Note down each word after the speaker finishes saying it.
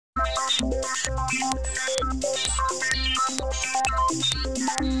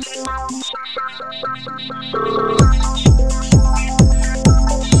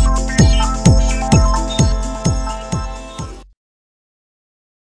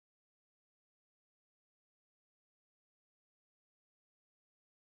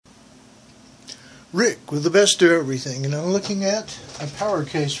Rick with the best of everything, and I'm looking at a power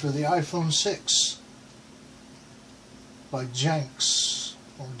case for the iPhone 6 by Janx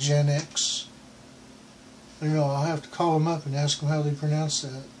or JX. I don't know, I'll have to call them up and ask them how they pronounce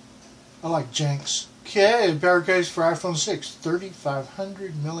that. I like Janx. Okay, power case for iPhone 6,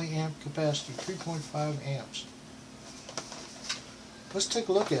 3500 milliamp capacity, 3.5 amps. Let's take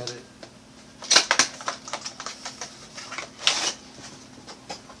a look at it.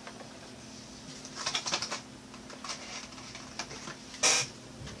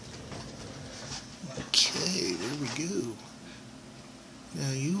 Okay, there we go.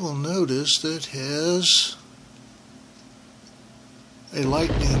 Now you will notice that it has a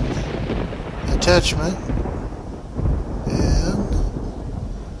lightning attachment and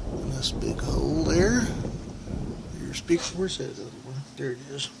this big hole there. Your speaker, where's that other one? There it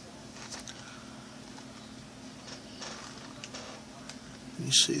is.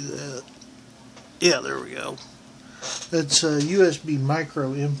 You see that? Yeah, there we go. That's a USB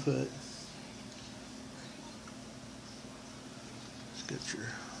micro input. Get your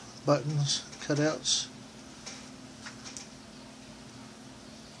buttons, cutouts,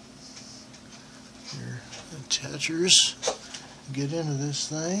 your attachers. Get into this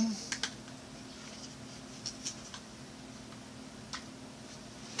thing.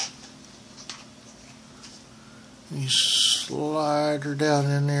 You slide her down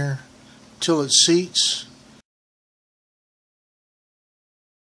in there till it seats.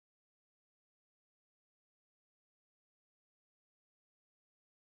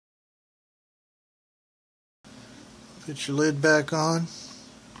 Put your lid back on.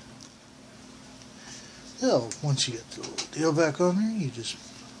 Now, once you get the little deal back on there, you just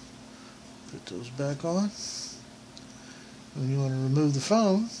put those back on. When you want to remove the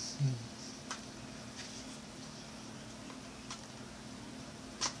phone,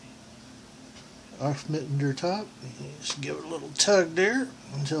 off mitten to top, you just give it a little tug there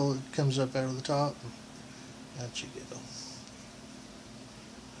until it comes up out of the top. And out you go.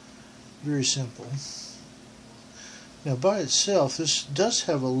 Very simple. Now by itself, this does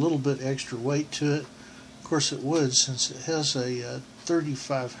have a little bit extra weight to it. Of course it would, since it has a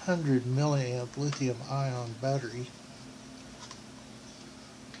 3500 milliamp lithium ion battery,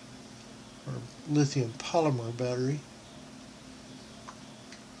 or lithium polymer battery.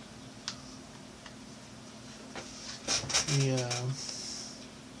 The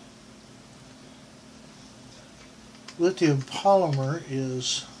lithium polymer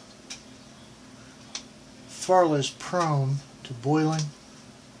is far less prone to boiling.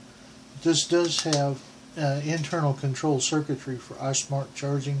 This does have internal control circuitry for iSmart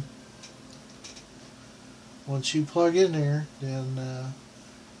charging. Once you plug in there, then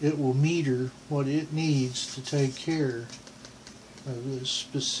it will meter what it needs to take care of this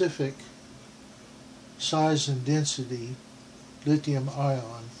specific size and density lithium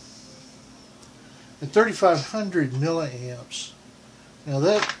ion. At 3500 milliamps, now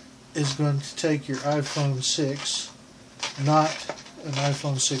that is going to take your iPhone 6, not an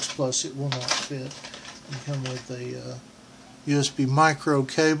iPhone 6 Plus. It will not fit. You come with a USB micro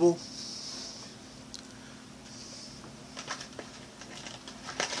cable.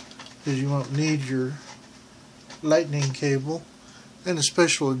 Because you won't need your lightning cable, and a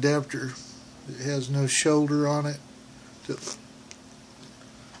special adapter that has no shoulder on it to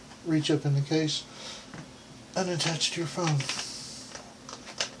reach up in the case and attach to your phone.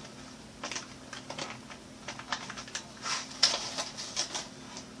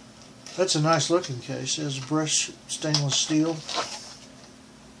 That's a nice looking case. It has brushed stainless steel.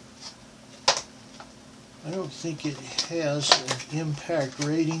 I don't think it has an impact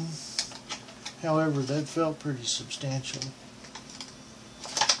rating. However, that felt pretty substantial.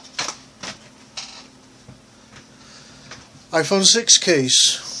 iPhone 6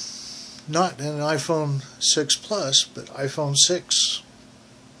 case. Not an iPhone 6 Plus, but iPhone 6.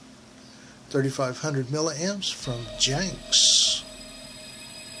 3500 milliamps from Janx.